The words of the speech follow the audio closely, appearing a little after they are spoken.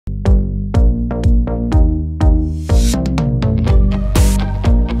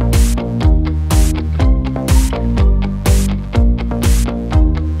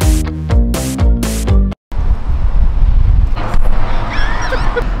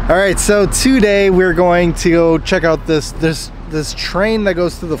All right, so today we're going to go check out this train that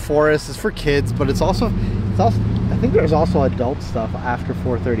goes through the forest. It's for kids, but it's also I think there's also adult stuff after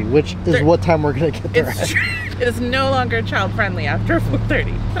 4:30, which is what time we're gonna get there. It is no longer child friendly after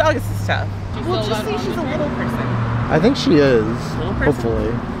 4:30. But August is tough. We'll just see she's a little person. I think she is. Little person.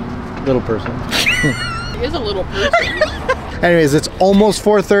 Hopefully, little person. She is a little person. Anyways, it's almost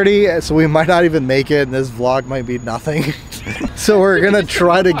 4:30, so we might not even make it, and this vlog might be nothing. So we're gonna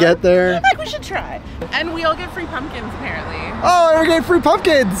try to get there. I think we should try. And we all get free pumpkins, apparently. Oh, we're getting free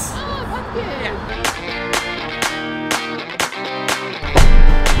pumpkins! Oh, pumpkins! Yeah.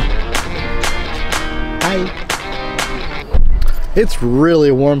 Hi. It's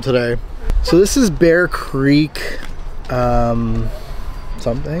really warm today. So this is Bear Creek, something?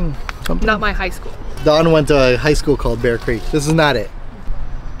 Not my high school. Dawn went to a high school called Bear Creek. This is not it.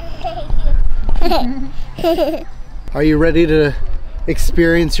 Are you ready to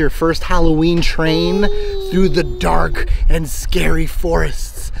experience your first Halloween train through the dark and scary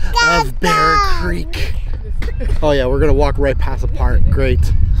forests of Bear Creek? Oh yeah, we're gonna walk right past the park.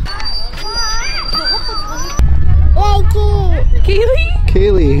 Great. Kaylee?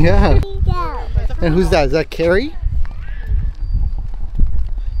 Kaylee, yeah. And who's that? Is that Carrie?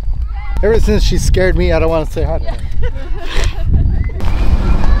 Ever since she scared me, I don't want to say hi to her.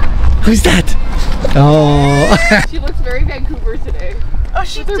 Who's that? Oh. She looks very Vancouver today. Oh,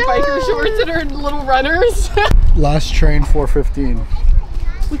 she does. With her biker shorts and her little runners. Last train 4:15.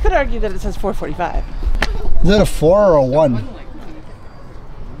 We could argue that it says 4:45. Is that a 4 or a 1?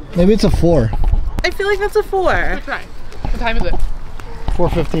 Maybe it's a 4. I feel like that's a 4. What time? What time is it?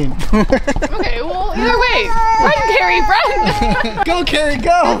 4:15. Okay, well, either way. Run, Carrie, run! Go, Carrie,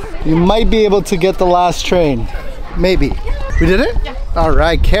 go! You might be able to get the last train. Maybe. We did it? Yeah. All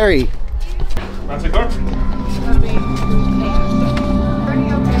right, Carrie. That's a car.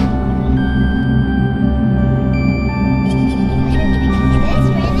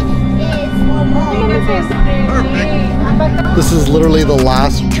 This is literally the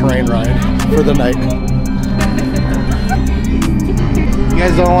last train ride for the night. You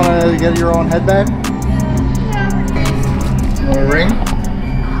guys don't want to get your own headband? Or a ring?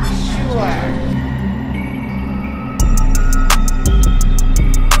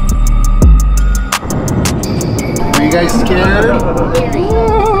 Are you guys scared?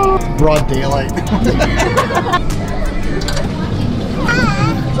 Broad daylight.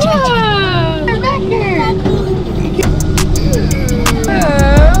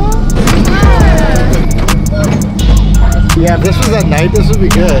 Yeah, if this was at night, this would be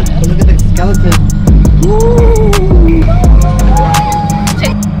good. Oh, look at the skeleton.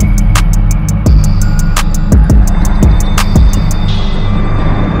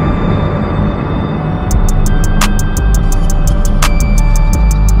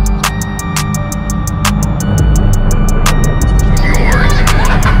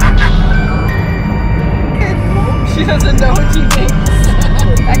 She doesn't know what she thinks.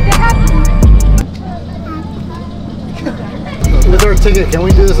 That could happen. With our ticket, can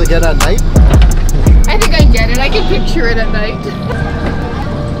we do this again at night? I think I get it. I can picture it at night.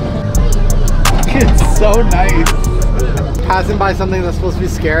 It's so nice. Passing by something that's supposed to be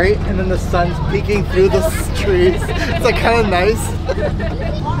scary, and then the sun's peeking through the trees. It's like kind of nice.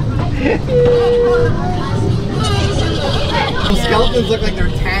 The skeletons look like they're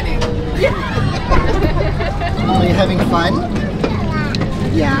tanning. Are you having fun?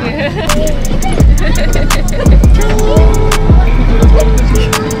 Yeah.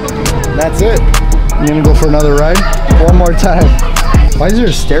 That's it. You gonna go for another ride? One more time. Why is there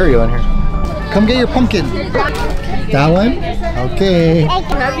a stereo in here? Come get your pumpkin. That one? Okay.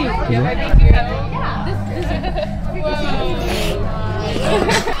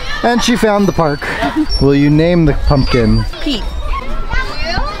 And she found the park. Will you name the pumpkin? Pete.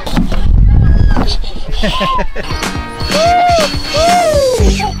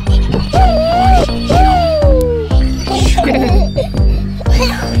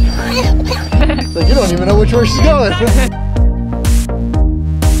 Like, you don't even know which way she's going.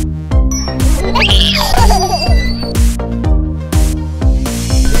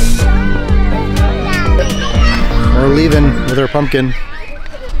 We're leaving with our pumpkin.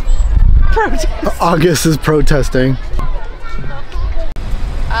 Protest. August is protesting.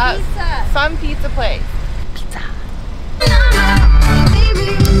 Some pizza place.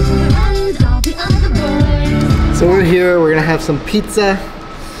 So we're here, we're gonna have some pizza.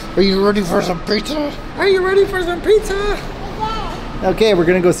 Are you ready for some pizza? Are you ready for some pizza? Okay, we're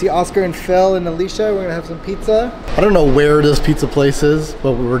gonna go see Oscar and Phil and Alicia. We're gonna have some pizza. I don't know where this pizza place is,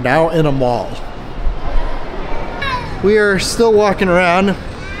 but we're now in a mall. We are still walking around.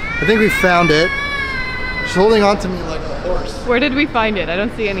 I think we found it. She's holding on to me like a horse. Where did we find it? I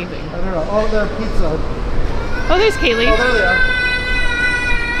don't see anything. I don't know. Oh, they're pizza. Oh, there's Kaylee. Oh, there they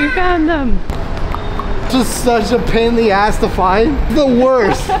are. We found them. Just such a pain in the ass to find. The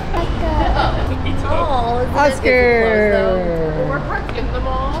worst. Oh, Oscar. We're parked in the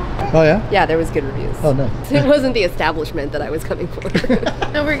mall. Oh yeah? yeah, there was good reviews. Oh no. It wasn't the establishment that I was coming for.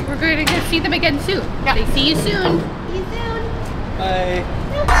 No, we're going to see them again soon. Yeah. They see you soon. See you soon. Bye.